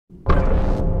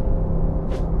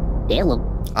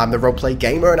Hello. I'm the Roleplay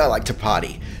Gamer and I like to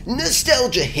party.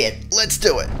 Nostalgia hit. Let's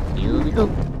do it. Here we go.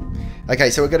 Okay,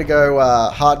 so we're going to go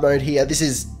hard mode here. This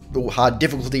is hard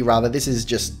difficulty rather. This is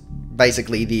just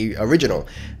basically the original.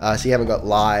 So you haven't got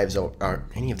lives or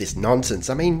any of this nonsense.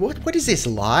 I mean, what is this?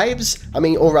 Lives? I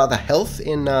mean, or rather health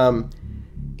in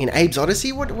Abe's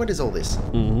Oddysee? What is all this?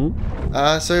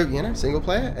 So, you know, single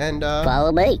player and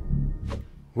Follow me.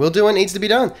 we'll do what needs to be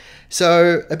done.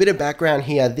 So, a bit of background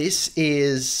here. This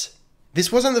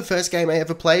wasn't the first game I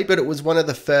ever played, but it was one of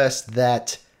the first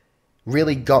that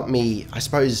really got me, I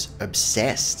suppose,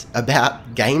 obsessed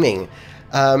about gaming.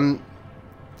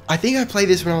 I think I played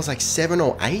this when I was like 7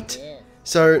 or 8,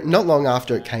 so not long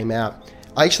after it came out.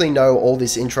 I actually know all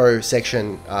this intro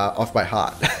section off by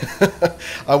heart.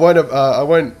 I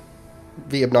won't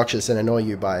be obnoxious and annoy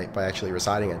you by actually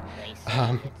reciting it.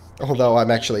 Although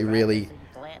I'm actually really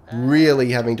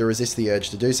having to resist the urge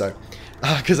to do so,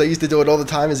 because I used to do it all the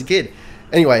time as a kid.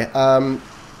 Anyway,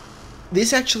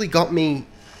 this actually got me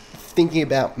thinking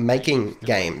about making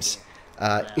games.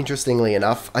 Interestingly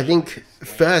enough, I think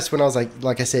first when I was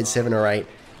like I said, 7 or 8,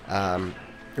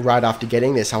 right after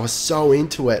getting this, I was so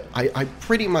into it. I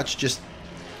pretty much just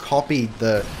copied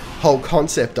the whole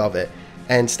concept of it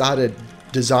and started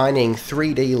designing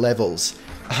 3D levels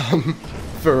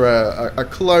for a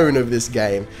clone of this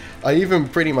game. I even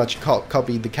pretty much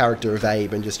copied the character of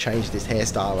Abe and just changed his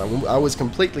hairstyle, and I was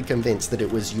completely convinced that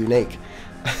it was unique.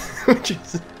 Which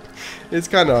is, it's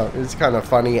kind of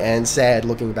funny and sad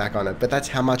looking back on it, but that's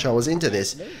how much I was into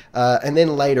this. And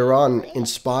then later on,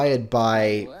 inspired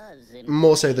by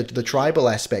more so the tribal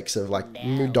aspects of like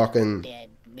Mudokon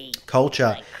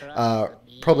culture,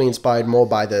 probably inspired more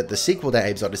by the sequel to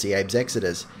Abe's Oddysee, Abe's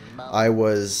Exodus,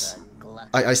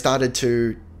 I started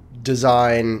to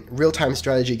design real-time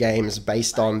strategy games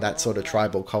based on that sort of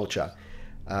tribal culture.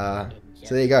 So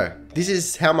there you go. This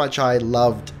is how much I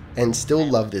loved and still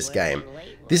love this game.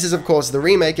 This is, of course, the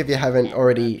remake, if you haven't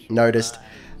already noticed,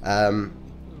 and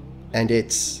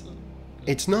it's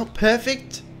not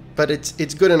perfect, but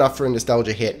it's good enough for a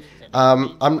nostalgia hit. I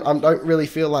don't really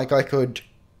feel like I could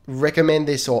recommend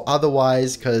this or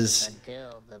otherwise, because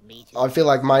I feel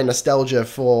like my nostalgia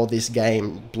for this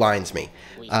game blinds me.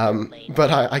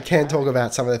 But I can talk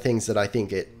about some of the things that I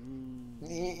think it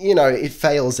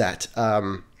fails at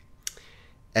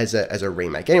as a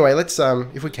remake. Anyway, let's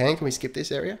if we can we skip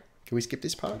this area? Can we skip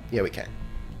this part? Yeah, we can.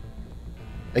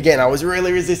 Again, I was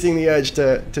really resisting the urge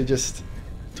to just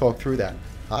talk through that.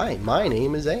 Hi, my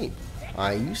name is Abe.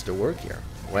 I used to work here.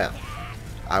 Well,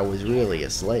 I was really a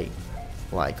slave,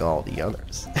 like all the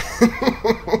others.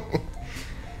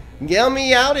 Get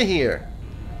me out of here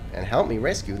and help me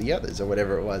rescue the others, or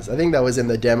whatever it was. I think that was in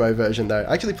the demo version, though.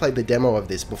 I actually played the demo of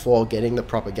this before getting the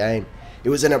proper game. It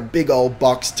was in a big old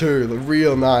box too,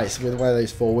 real nice, with one of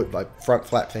those forward, like front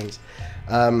flap things.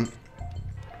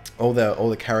 All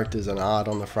the characters and art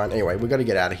on the front. Anyway, we've got to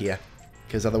get out of here,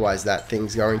 because otherwise that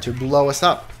thing's going to blow us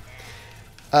up.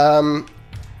 What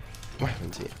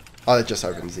happens here? Oh, it just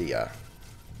opens the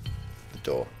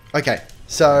door. Okay,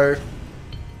 so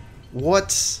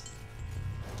what's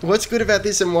good about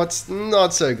this and what's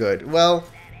not so good? Well,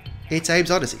 it's Abe's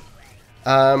Oddysee.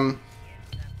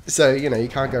 So, you know, you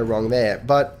can't go wrong there.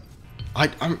 But I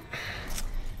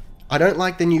don't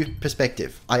like the new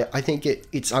perspective. I think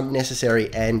it's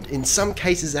unnecessary, and in some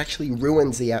cases actually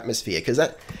ruins the atmosphere, because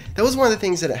that was one of the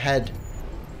things that it had.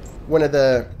 One of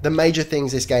the major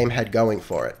things this game had going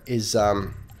for it is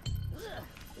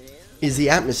the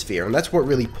atmosphere, and that's what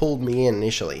really pulled me in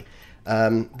initially.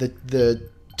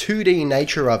 The 2D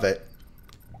nature of it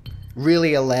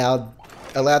really allowed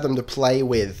them to play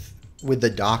with the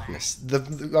darkness.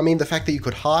 I mean, the fact that you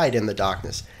could hide in the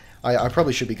darkness. I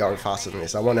probably should be going faster than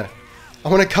this. I want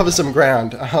to cover some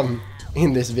ground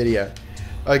in this video.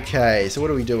 Okay, so what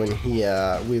are we doing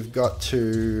here? We've got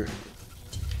to...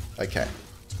 Okay.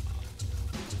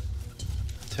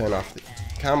 Turn off the...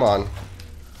 Come on.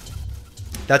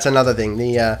 That's another thing.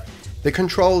 The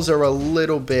controls are a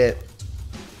little bit...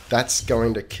 That's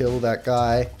going to kill that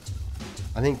guy.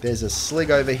 I think there's a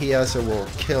slig over here, so we'll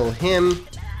kill him.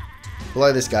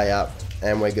 Blow this guy up,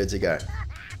 and we're good to go.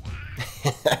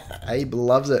 Abe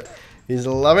loves it. He's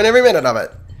loving every minute of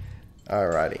it.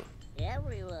 Alrighty.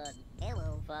 Everyone,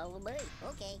 hello, follow me.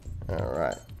 Okay.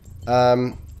 Alright.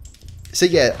 So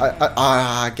yeah,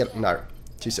 I get... No.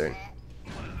 Too soon.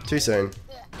 Too soon.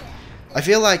 I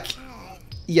feel like,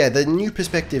 yeah, the new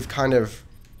perspective kind of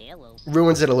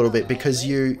ruins it a little bit, because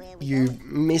you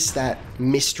miss that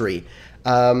mystery.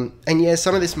 And yeah,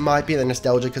 some of this might be the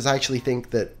nostalgia, because I actually think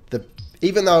that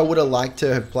even though I would have liked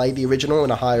to have played the original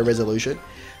in a higher resolution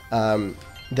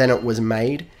than it was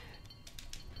made,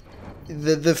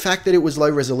 the fact that it was low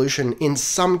resolution in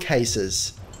some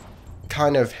cases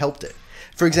kind of helped it.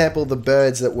 For example, the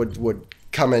birds that would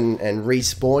come in and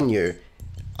respawn you,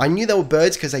 I knew they were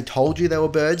birds because they told you they were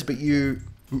birds, but you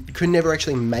could never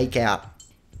actually make out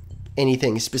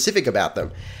anything specific about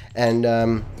them. And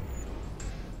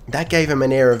that gave them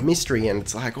an air of mystery, and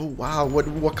it's like, oh wow,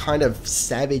 what kind of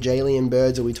savage alien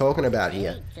birds are we talking about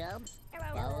here?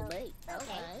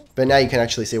 But now you can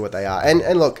actually see what they are.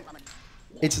 And look,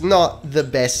 it's not the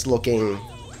best looking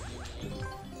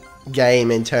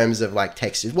game in terms of like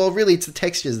textures. Well, really, it's the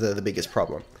textures that are the biggest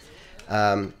problem.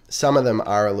 Some of them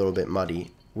are a little bit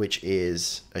muddy, which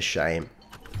is a shame.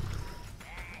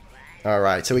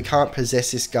 Alright, so we can't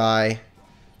possess this guy.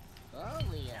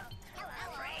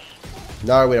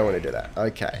 No, we don't want to do that.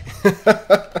 Okay.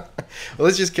 Well,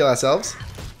 let's just kill ourselves.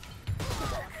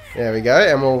 There we go,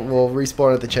 and we'll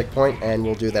respawn at the checkpoint, and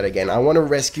we'll do that again. I want to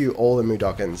rescue all the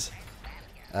Mudokons.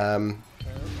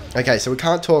 Okay, so we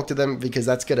can't talk to them because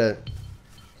that's gonna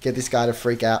get this guy to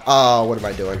freak out. Oh, what am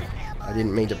I doing? I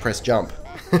didn't mean to press jump.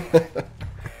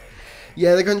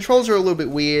 Yeah, the controls are a little bit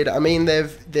weird. I mean,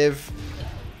 they've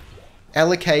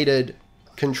allocated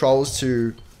controls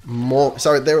to more...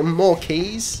 Sorry, there are more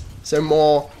keys, so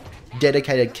more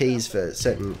dedicated keys for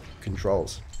certain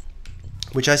controls,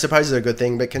 which I suppose is a good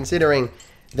thing, but considering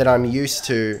that I'm used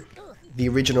to the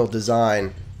original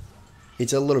design,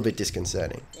 it's a little bit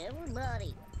disconcerting.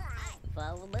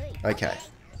 Okay.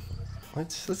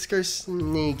 Let's go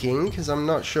sneaking, because I'm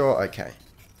not sure... Okay.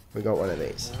 We got one of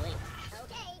these.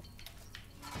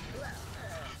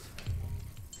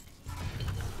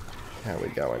 How are we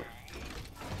going?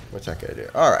 What's that going to do?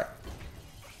 Alright.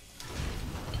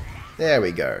 There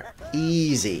we go.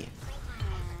 Easy.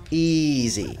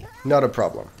 Easy. Not a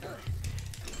problem.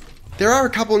 There are a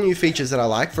couple new features that I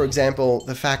like. For example,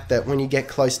 the fact that when you get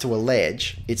close to a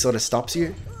ledge, it sort of stops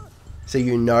you. So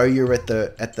you know you're at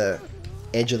the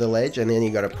edge of the ledge, and then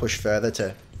you got to push further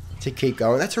to keep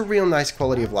going. That's a real nice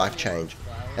quality of life change.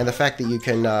 And the fact that you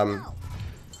can...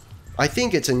 I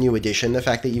think it's a new addition, the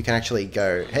fact that you can actually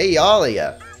go, hey,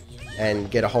 Alia,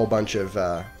 and get a whole bunch of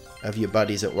your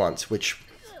buddies at once, which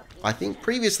I think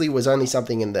previously was only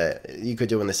something you could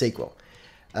do in the sequel.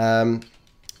 So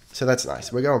that's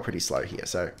nice. We're going pretty slow here,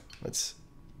 so let's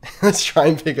try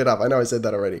and pick it up. I know I said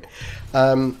that already.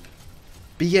 But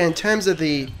yeah, in terms of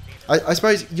the... I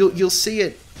suppose you'll see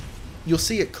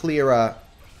it clearer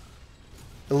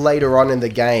later on in the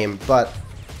game, but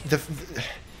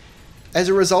as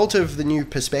a result of the new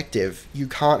perspective, you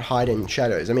can't hide in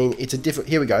shadows. I mean, it's a different...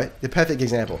 Here we go. The perfect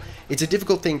example. It's a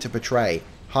difficult thing to portray,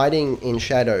 hiding in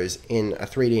shadows in a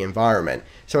 3D environment.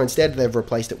 So instead, they've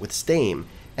replaced it with steam.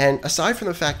 And aside from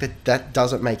the fact that that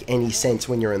doesn't make any sense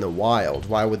when you're in the wild,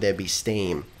 why would there be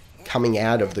steam coming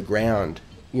out of the ground,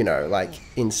 you know, like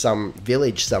in some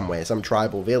village somewhere, some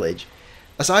tribal village?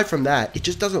 Aside from that, it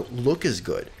just doesn't look as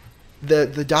good.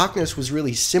 The darkness was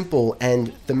really simple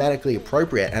and thematically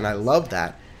appropriate, and I love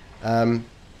that.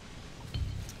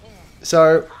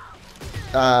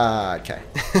 Okay.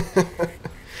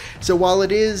 So while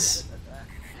it is,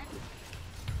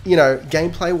 you know,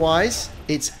 gameplay-wise,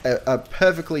 it's a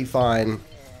perfectly fine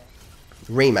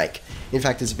remake. In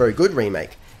fact, it's a very good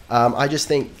remake. I just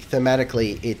think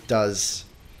thematically it is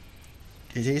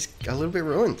a little bit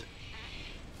ruined,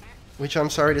 which I'm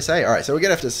sorry to say. Alright, so we're going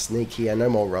to have to sneak here. No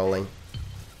more rolling.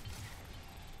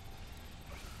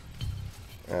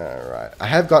 Alright. I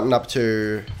have gotten up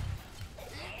to...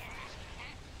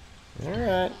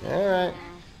 Alright, alright.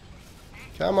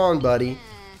 Come on, buddy.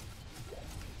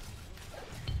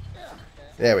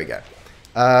 There we go.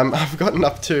 I've gotten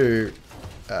up to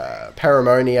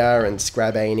Paramonia and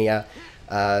Scrabania,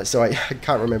 so I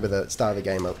can't remember the start of the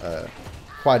game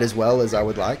quite as well as I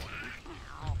would like.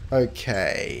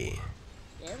 Okay.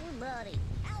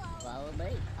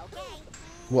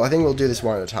 Well, I think we'll do this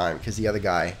one at a time, because the other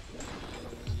guy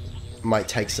might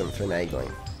take some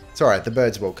finagling. It's alright, the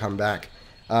birds will come back.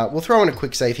 We'll throw in a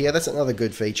quick save here. That's another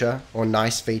good feature, or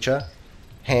nice feature,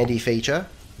 handy feature,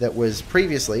 that was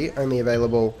previously only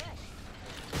available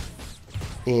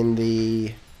in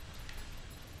the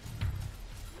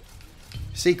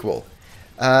sequel.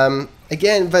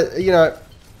 Again, but, you know,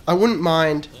 I wouldn't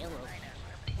mind...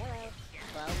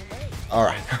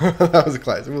 Alright, that was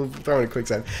close. We'll throw in a quick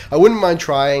save. I wouldn't mind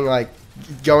trying, like,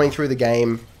 going through the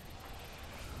game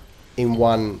in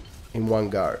one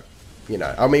go. You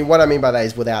know, I mean, what I mean by that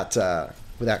is without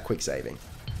quick saving,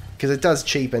 because it does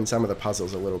cheapen some of the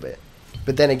puzzles a little bit.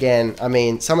 But then again, I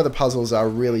mean, some of the puzzles are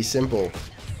really simple.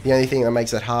 The only thing that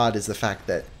makes it hard is the fact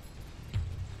that,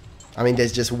 I mean,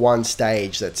 there's just one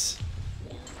stage that's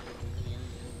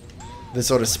that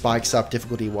sort of spikes up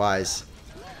difficulty-wise.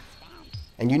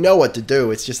 And you know what to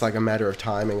do, it's just like a matter of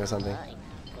timing or something.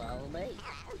 Follow me.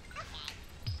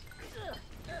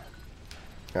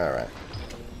 Alright.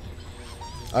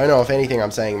 I don't know if anything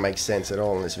I'm saying makes sense at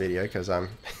all in this video, because I'm...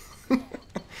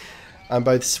 I'm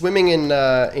both swimming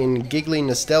in giggly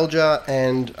nostalgia,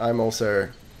 and I'm also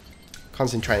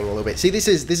concentrating a little bit. See, this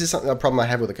is something, a problem I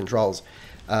have with the controls.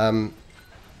 Oh,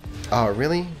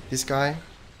 really? This guy?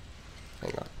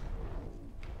 Hang on.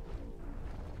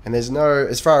 And there's no,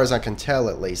 as far as I can tell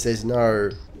at least, there's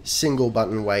no single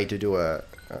button way to do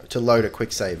to load a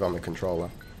quick save on the controller,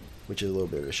 which is a little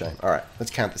bit of a shame. Alright,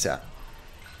 let's count this out.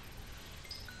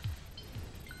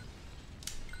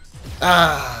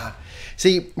 Ah!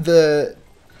 See,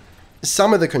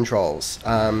 some of the controls,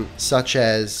 such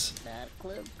as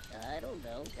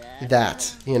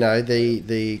that, you know,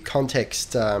 the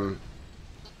context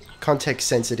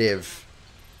sensitive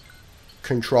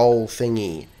control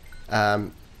thingy,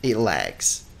 it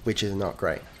lags, which is not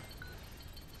great.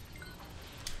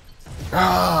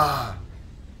 Ah!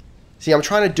 See, I'm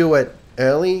trying to do it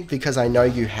early because I know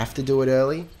you have to do it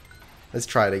early. Let's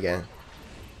try it again.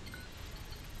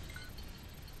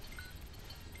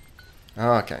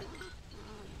 Oh, okay.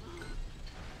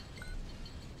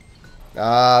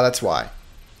 Ah, that's why.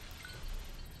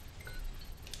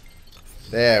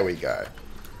 There we go.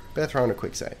 Better throw in a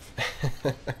quick save.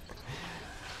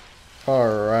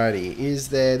 Alrighty,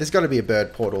 there's got to be a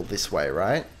bird portal this way,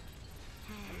 right?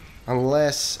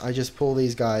 Unless I just pull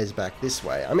these guys back this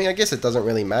way. I mean, I guess it doesn't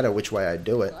really matter which way I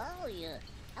do it.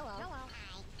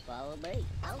 Follow me.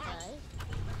 Okay.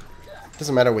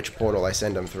 Doesn't matter which portal I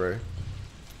send them through.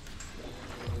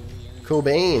 Cool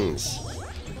beans.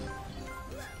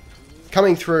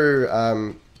 Coming through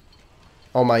on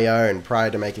my own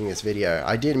prior to making this video,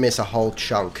 I did miss a whole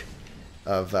chunk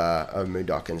of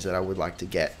Moodokins that I would like to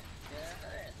get.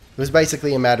 It was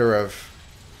basically a matter of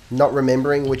not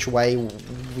remembering which way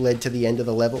led to the end of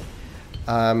the level.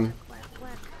 And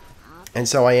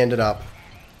so I ended up...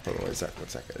 Hang on, what's that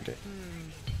going to do?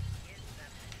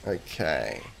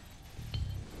 Okay.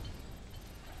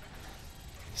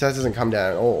 So that doesn't come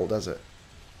down at all, does it?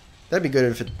 That'd be good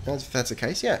if that's the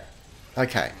case, yeah.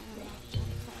 Okay.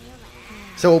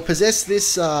 So we'll possess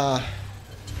this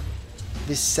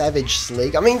this savage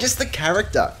sleek. I mean, just the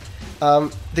character.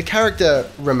 The character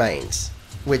remains,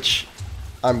 which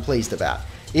I'm pleased about.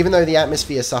 Even though the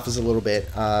atmosphere suffers a little bit.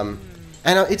 And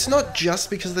it's not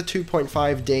just because of the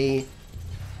 2.5D,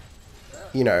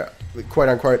 you know,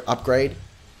 quote-unquote upgrade.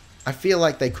 I feel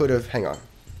like they could have... Hang on.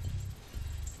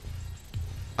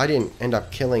 I didn't end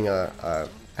up killing a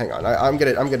hang on, I'm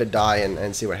gonna die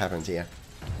and see what happens here.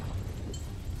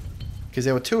 Because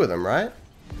there were two of them, right?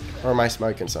 Or am I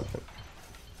smoking something?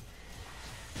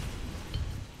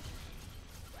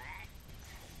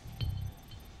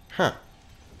 Huh.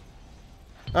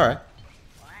 Alright.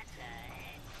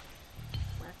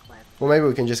 Well, maybe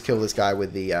we can just kill this guy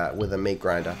with the meat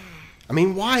grinder. I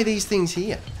mean, why are these things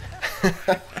here?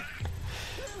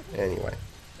 Anyway.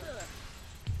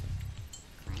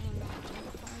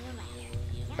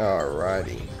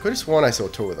 Alrighty. Could have sworn I saw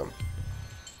two of them.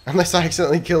 Unless I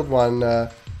accidentally killed one.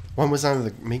 One was under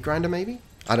the meat grinder, maybe?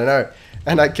 I don't know.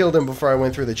 And I killed him before I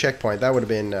went through the checkpoint. That would have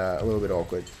been a little bit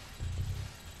awkward.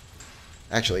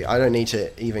 Actually, I don't need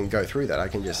to even go through that. I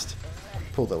can just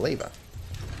pull the lever.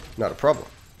 Not a problem.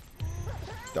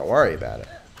 Don't worry about it.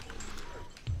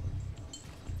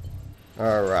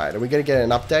 Alright. Are we going to get an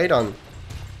update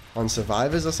on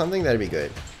survivors or something? That'd be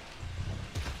good.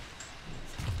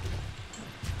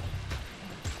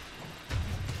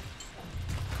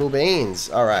 Cool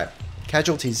beans. Alright.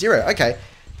 Casualty 0. Okay.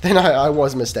 Then I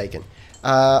was mistaken.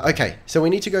 Okay. So we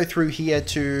need to go through here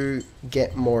to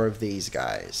get more of these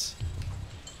guys.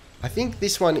 I think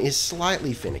this one is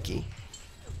slightly finicky.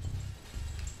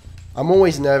 I'm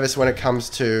always nervous when it comes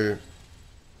to...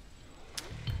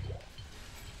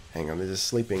 Hang on. There's a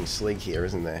sleeping sleek here,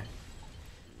 isn't there?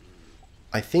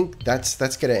 I think that's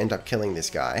going to end up killing this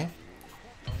guy.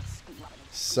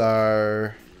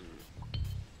 So...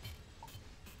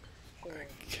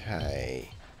 Okay.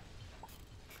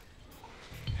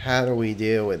 How do we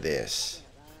deal with this?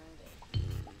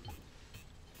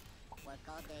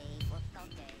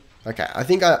 Okay, I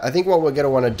think what we're going to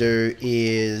want to do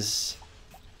is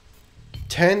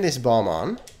turn this bomb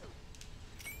on.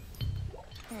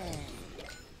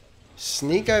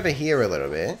 Sneak over here a little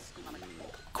bit.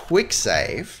 Quick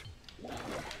save.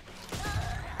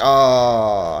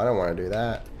 Oh, I don't want to do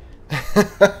that.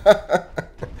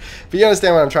 But you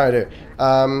understand what I'm trying to do.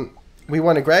 We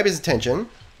want to grab his attention.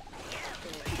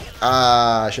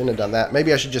 I shouldn't have done that.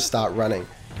 Maybe I should just start running.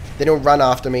 Then he'll run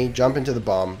after me, jump into the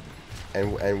bomb,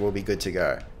 and we'll be good to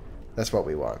go. That's what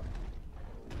we want.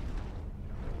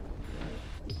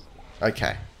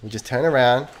 Okay, we just turn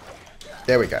around.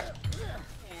 There we go.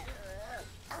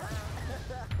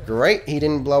 Great, he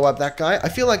didn't blow up that guy. I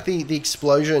feel like the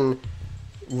explosion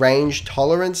range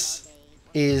tolerance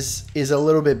is a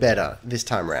little bit better this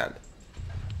time around.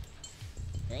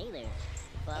 Hey there.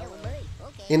 Follow me.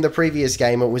 Okay. In the previous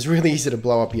game, it was really easy to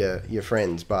blow up your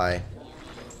friends by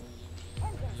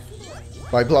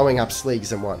blowing up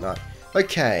sleegs and whatnot.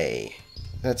 Okay,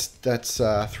 that's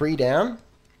 3 down,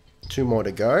 2 more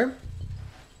to go.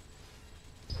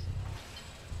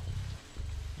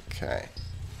 Okay.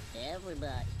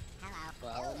 Everybody. Hello.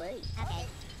 Follow me. Okay.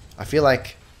 I feel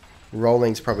like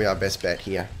rolling's probably our best bet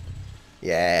here.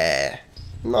 Yeah,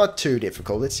 not too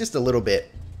difficult. It's just a little bit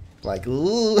like,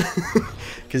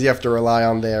 because you have to rely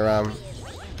on their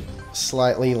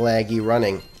slightly laggy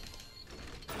running.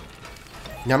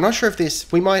 Now I'm not sure if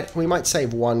this we might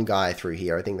save one guy through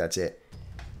here. I think that's it.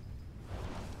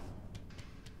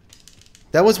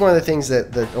 That was one of the things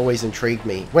that always intrigued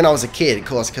me when I was a kid, of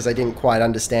course, because I didn't quite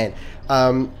understand.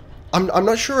 I'm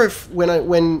not sure if when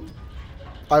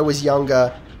I was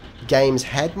younger, games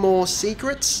had more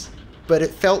secrets, but it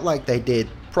felt like they did,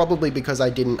 probably because I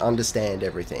didn't understand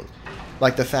everything.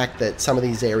 Like the fact that some of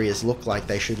these areas look like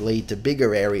they should lead to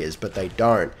bigger areas, but they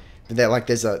don't. They're like,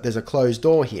 there's a closed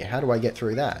door here. How do I get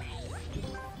through that?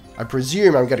 I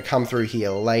presume I'm going to come through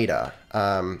here later,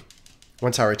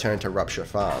 once I return to Rupture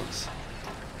Farms.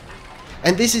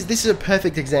 And this is a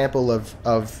perfect example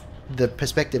of the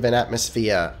perspective and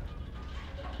atmosphere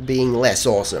being less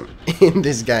awesome in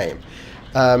this game.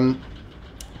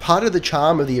 Part of the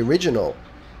charm of the original,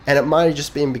 and it might have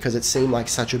just been because it seemed like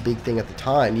such a big thing at the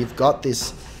time, you've got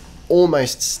this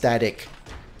almost static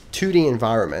 2D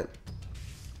environment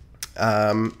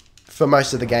for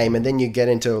most of the game, and then you get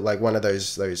into like one of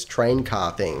those train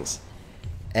car things,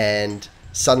 and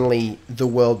suddenly the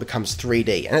world becomes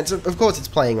 3D. And it's, of course, it's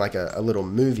playing like a little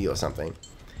movie or something.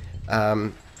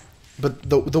 But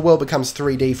the world becomes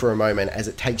 3D for a moment as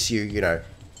it takes you, you know,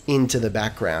 into the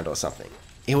background or something.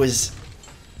 It was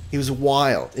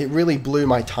wild. It really blew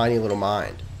my tiny little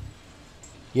mind.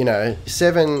 You know,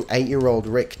 7, 8-year-old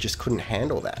Rick just couldn't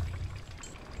handle that.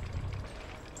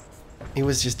 It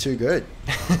was just too good.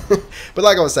 But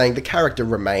like I was saying, the character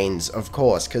remains, of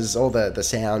course, because all the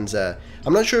sounds are...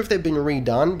 I'm not sure if they've been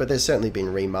redone, but they've certainly been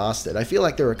remastered. I feel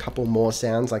like there are a couple more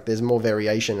sounds, like there's more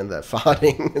variation in the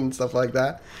farting and stuff like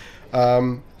that.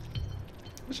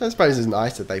 Which I suppose is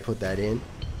nice that they put that in.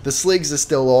 The sligs are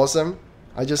still awesome.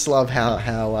 I just love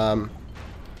how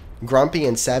grumpy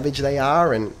and savage they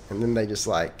are, and then they just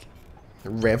like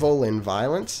revel in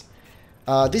violence.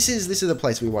 This is the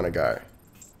place we want to go.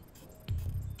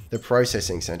 The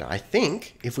processing center. I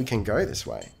think if we can go this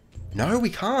way. No, we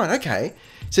can't. Okay.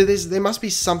 So there must be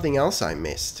something else I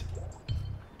missed.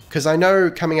 Because I know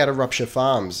coming out of Rupture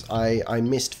Farms, I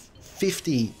missed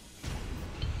 50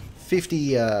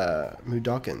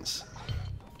 Mudokons.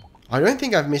 I don't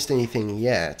think I've missed anything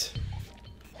yet.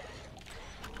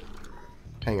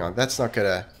 Hang on, that's not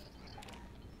gonna...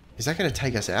 Is that gonna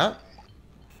take us out?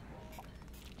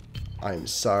 I'm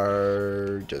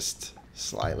so just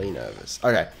slightly nervous.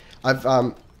 Okay, I've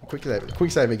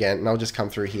quick save again, and I'll just come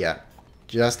through here,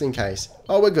 just in case.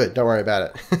 Oh, we're good. Don't worry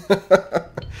about it.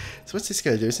 So what's this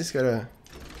gonna do? Is this gonna...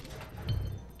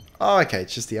 Oh, okay,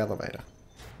 it's just the elevator.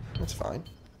 That's fine.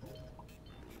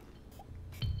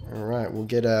 All right, we'll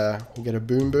get a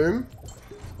boom boom.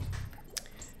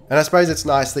 And I suppose it's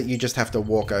nice that you just have to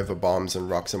walk over bombs and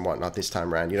rocks and whatnot this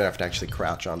time around. You don't have to actually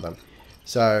crouch on them.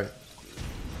 So,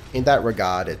 in that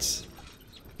regard, it's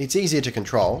easier to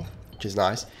control, which is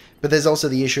nice. But there's also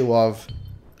the issue of,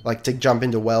 like, to jump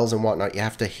into wells and whatnot, you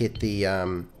have to hit the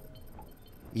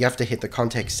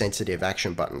context-sensitive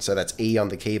action button. So that's E on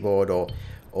the keyboard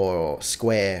or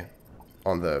square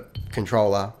on the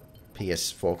controller,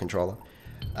 PS4 controller.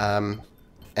 And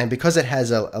because it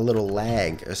has a little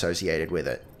lag associated with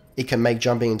it, it can make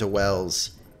jumping into wells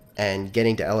and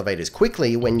getting to elevators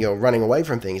quickly when you're running away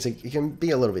from things, it can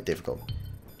be a little bit difficult.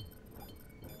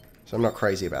 So I'm not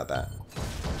crazy about that.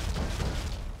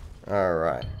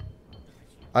 Alright.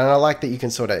 And I like that you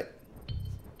can sort of,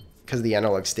 because the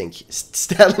analog stick,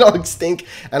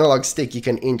 you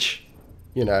can inch,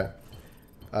 you know,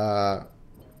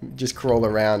 just crawl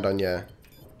around on your...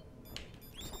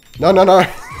 No.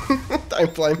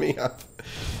 Don't blow me up.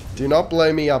 Do not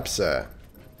blow me up, sir.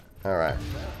 Alright.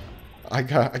 I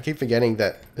keep forgetting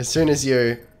that as soon as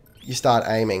you start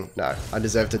aiming... No, I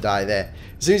deserve to die there.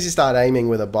 As soon as you start aiming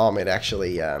with a bomb, it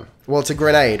actually... well, it's a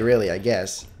grenade, really, I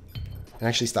guess. It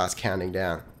actually starts counting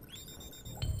down.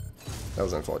 That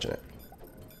was unfortunate.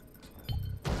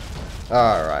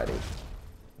 Alrighty.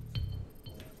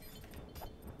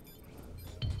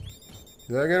 Is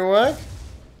that gonna work?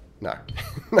 No.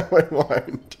 No, it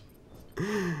won't.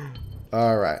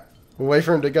 Alright. We'll wait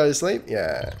for him to go to sleep?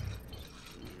 Yeah.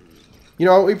 You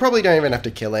know what? We probably don't even have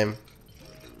to kill him.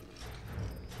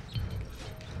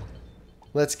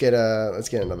 Let's get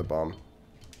another bomb.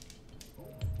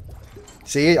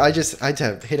 See, I had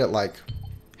to hit it like,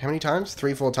 how many times?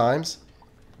 3-4 times?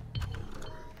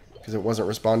 Because it wasn't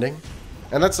responding.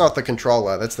 And that's not the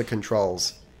controller, that's the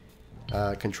controls.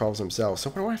 Controls themselves. So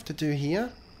what do I have to do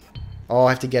here? Oh, I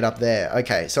have to get up there.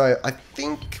 Okay, so I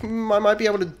think I might be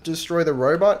able to destroy the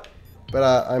robot,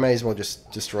 but I may as well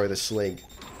just destroy the slig.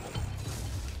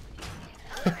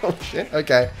 Oh shit,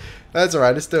 okay. That's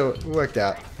alright, it still worked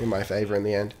out in my favor in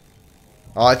the end.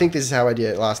 Oh, I think this is how I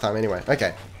did it last time anyway.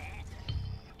 Okay.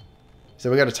 So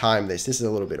we got to time this. This is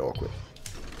a little bit awkward.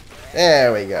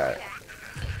 There we go.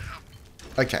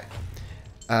 Okay.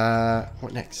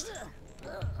 What next?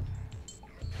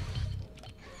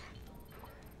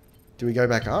 Do we go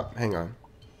back up? Hang on.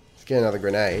 Let's get another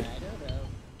grenade.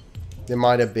 There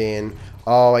might have been...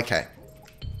 Oh, okay.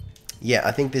 Yeah,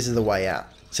 I think this is the way out.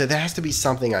 So there has to be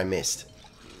something I missed.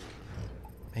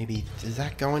 Maybe... Does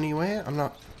that go anywhere? I'm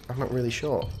not really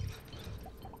sure.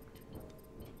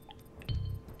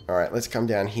 Alright, let's come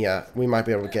down here. We might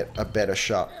be able to get a better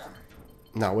shot.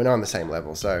 No, we're not on the same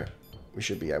level, so... We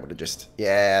should be able to just...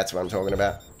 Yeah, that's what I'm talking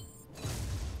about.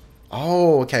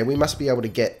 Oh, okay. We must be able to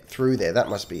get through there. That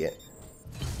must be it.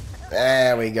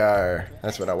 There we go.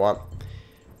 That's what I want.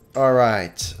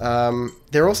 Alright.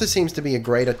 There also seems to be a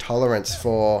greater tolerance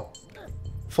for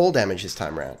fall damage this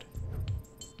time around.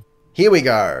 Here we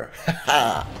go.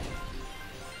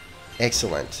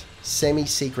 Excellent.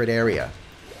 Semi-secret area.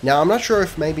 Now, I'm not sure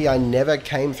if maybe I never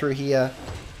came through here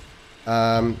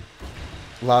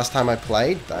last time I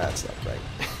played. That's not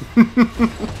great.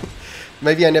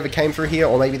 Maybe I never came through here,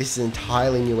 or maybe this is an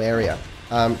entirely new area.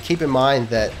 Keep in mind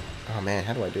that... Oh man,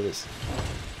 how do I do this?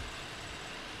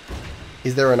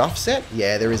 Is there an offset?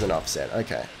 Yeah, there is an offset.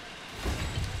 Okay.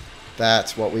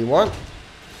 That's what we want.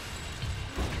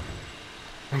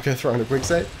 I'm going to throw in a quick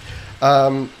save.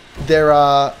 There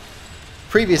are...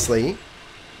 Previously...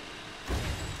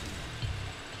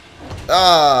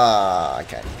 Ah,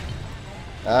 okay.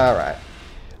 Alright.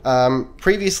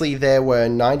 Previously there were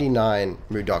 99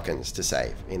 Mudokons to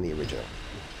save in the original.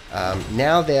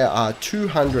 Now there are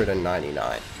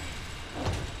 299.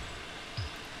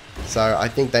 So I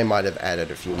think they might have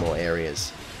added a few more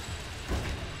areas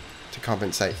to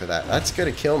compensate for that. That's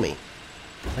going to kill me.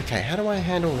 Okay, how do I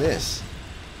handle this?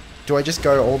 Do I just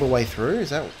go all the way through? Is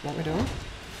that what we're doing?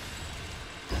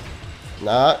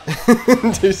 Nah,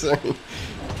 too soon.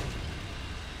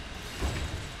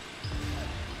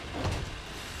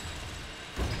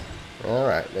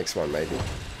 Alright, next one maybe.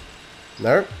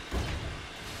 Nope.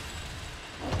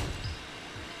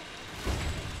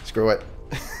 Screw it.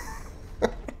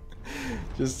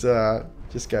 Just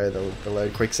go the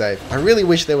load quick save. I really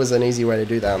wish there was an easy way to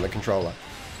do that on the controller.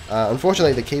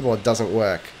 Unfortunately, the keyboard doesn't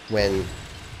work when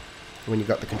you've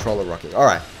got the controller rocking.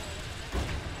 Alright.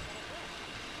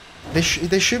 There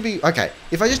should be... Okay,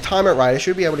 if I just time it right, I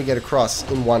should be able to get across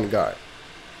in one go.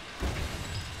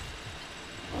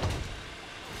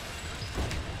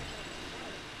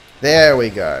 There we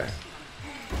go.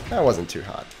 That wasn't too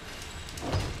hard.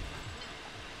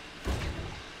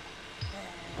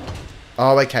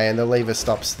 Oh, okay, and the lever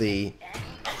stops the...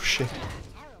 Oh, shit.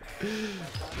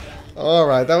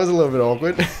 Alright, that was a little bit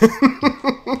awkward.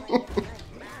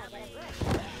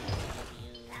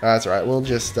 That's alright, we'll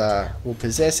just, we'll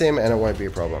possess him and it won't be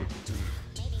a problem.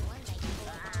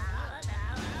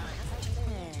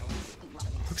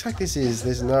 Looks like this is...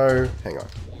 There's no... Hang on.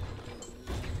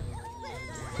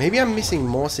 Maybe I'm missing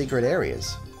more secret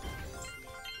areas.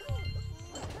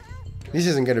 This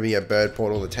isn't going to be a bird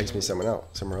portal that takes me somewhere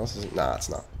else, is it? Nah, it's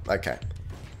not. Okay.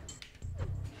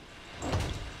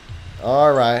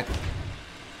 Alright.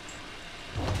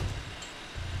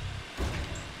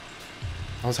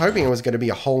 I was hoping it was going to be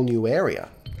a whole new area.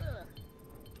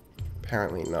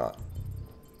 Apparently not.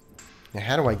 Now,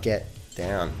 how do I get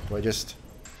down? Do I just...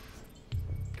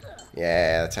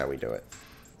 Yeah, that's how we do it.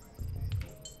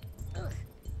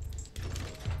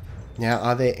 Now,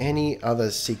 are there any other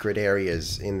secret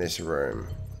areas in this room?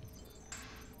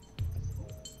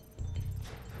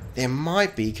 There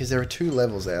might be, because there are 2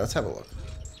 levels there. Let's have a look.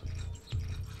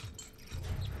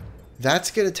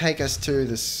 That's going to take us to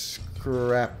the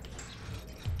scrap...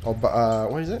 Oh,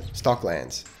 what is it?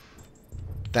 Stocklands.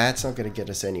 That's not going to get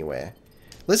us anywhere.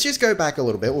 Let's just go back a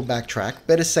little bit. We'll backtrack.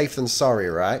 Better safe than sorry,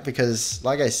 right? Because,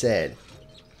 like I said,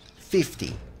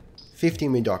 50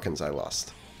 Mudokons I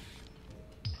lost.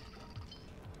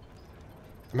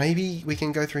 Maybe we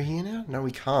can go through here now? No,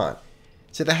 we can't.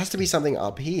 So there has to be something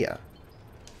up here.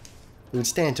 It would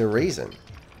stand to reason.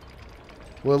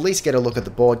 We'll at least get a look at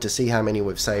the board to see how many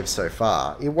we've saved so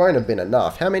far. It won't have been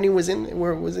enough. How many was in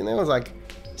there? It was like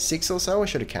 6 or so? I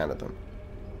should have counted them.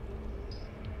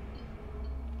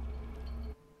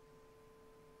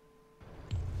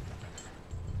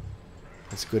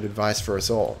 That's good advice for us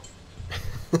all.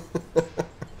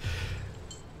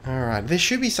 Alright, there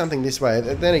should be something this way.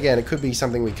 Then again, it could be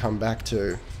something we come back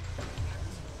to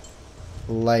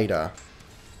later.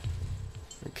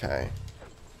 Okay.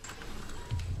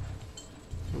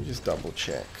 Let me just double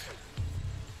check.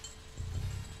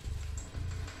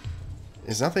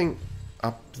 There's nothing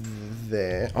up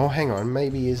there. Oh, hang on.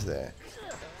 Maybe is there.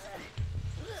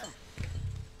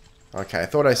 Okay, I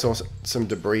thought I saw some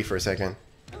debris for a second.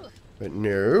 But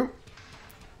no.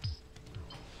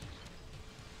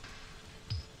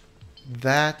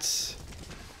 That's...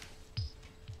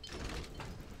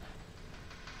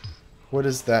 What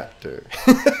does that do?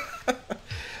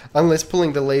 Unless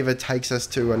pulling the lever takes us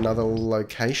to another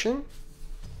location?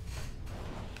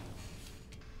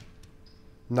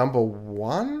 Number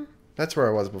 1? That's where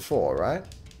I was before, right?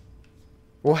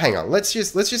 Well, hang on. Let's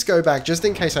just go back just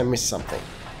in case I missed something.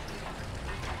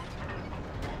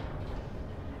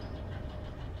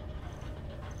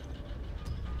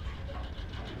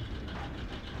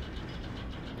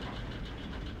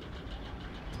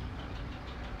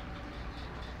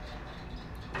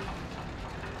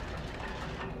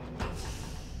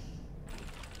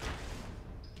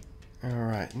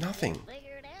 Alright, nothing.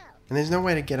 And there's no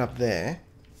way to get up there.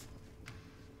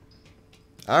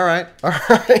 Alright,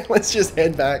 let's just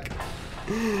head back.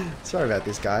 Sorry about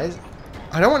this, guys.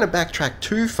 I don't want to backtrack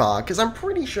too far, because I'm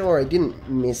pretty sure I didn't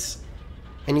miss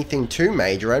anything too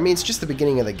major. I mean, it's just the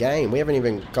beginning of the game. We haven't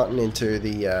even gotten into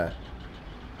the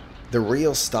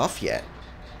real stuff yet.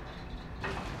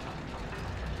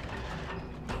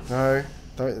 No,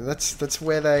 that's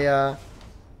where they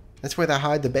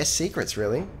hide the best secrets,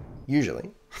 really.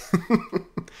 Usually.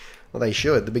 Well, they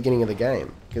should, the beginning of the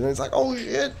game. Because then it's like, oh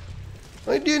shit,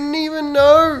 I didn't even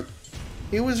know.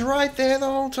 It was right there the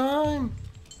whole time.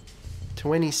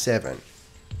 27.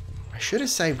 I should have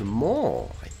saved more,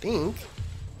 I think.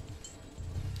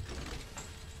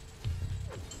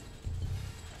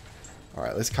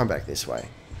 Alright, let's come back this way.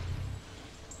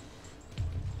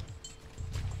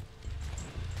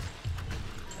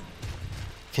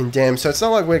 Condemned. So it's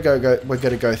not like we're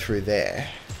gonna go through there.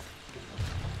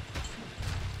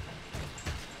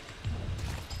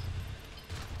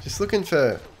 Just looking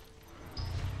for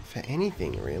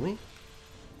anything, really.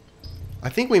 I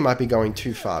think we might be going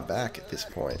too far back at this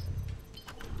point.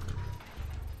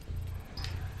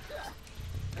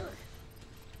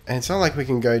 And it's not like we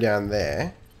can go down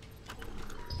there.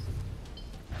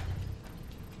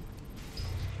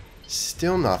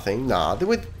 Still nothing. Nah,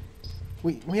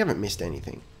 we haven't missed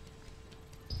anything.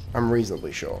 I'm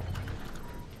reasonably sure.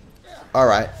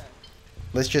 Alright.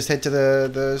 Let's just head to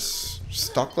the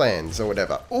stocklands or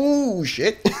whatever. Ooh,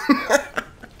 shit.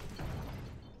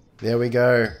 There we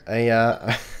go.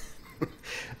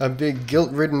 A big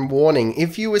guilt-ridden warning.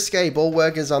 If you escape, all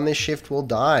workers on this shift will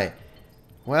die.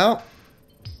 Well,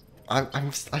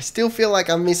 I still feel like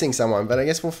I'm missing someone, but I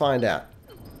guess we'll find out.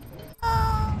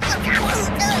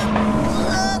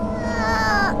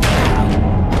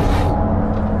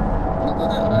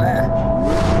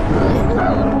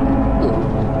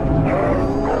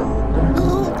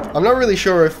 I'm not really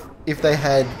sure if they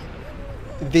had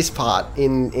this part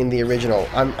in the original.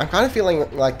 I'm kind of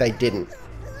feeling like they didn't.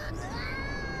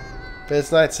 But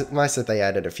it's nice that they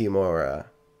added a few more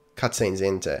cutscenes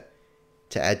in to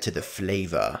add to the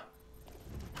flavor.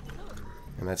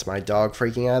 And that's my dog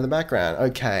freaking out in the background.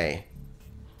 Okay.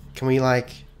 Can we,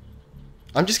 like...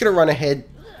 I'm just going to run ahead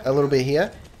a little bit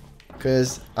here.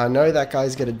 Because I know that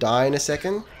guy's going to die in a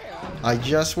second. I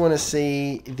just want to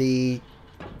see the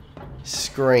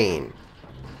screen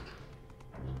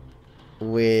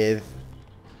with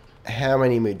how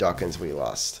many Mudokons we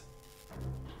lost.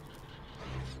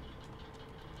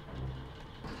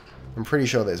 I'm pretty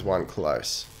sure there's one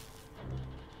close.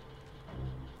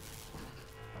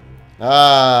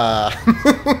 Ah!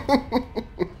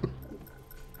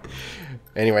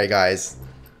 Anyway, guys,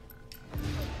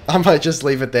 I might just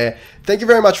leave it there. Thank you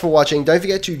very much for watching. Don't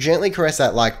forget to gently caress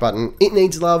that like button. It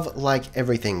needs love like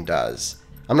everything does.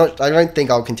 I don't think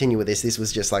I'll continue with this. This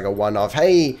was just like a one-off,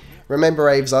 hey, Remember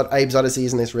Abe's Oddysee,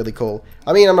 isn't this really cool?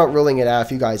 I mean, I'm not ruling it out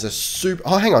if you guys are super...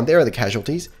 Oh, hang on, there are the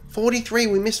casualties. 43,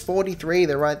 we missed 43,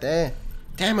 they're right there.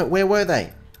 Damn it, where were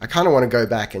they? I kind of want to go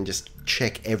back and just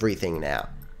check everything now.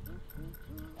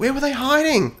 Where were they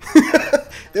hiding?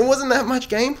 There wasn't that much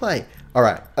gameplay.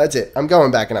 Alright, that's it. I'm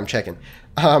going back and I'm checking.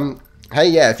 Hey,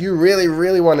 yeah, if you really,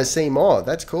 really want to see more,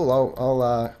 that's cool.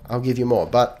 I'll give you more.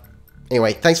 But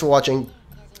anyway, thanks for watching,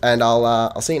 and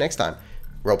I'll see you next time.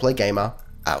 Roleplay Gamer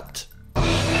out.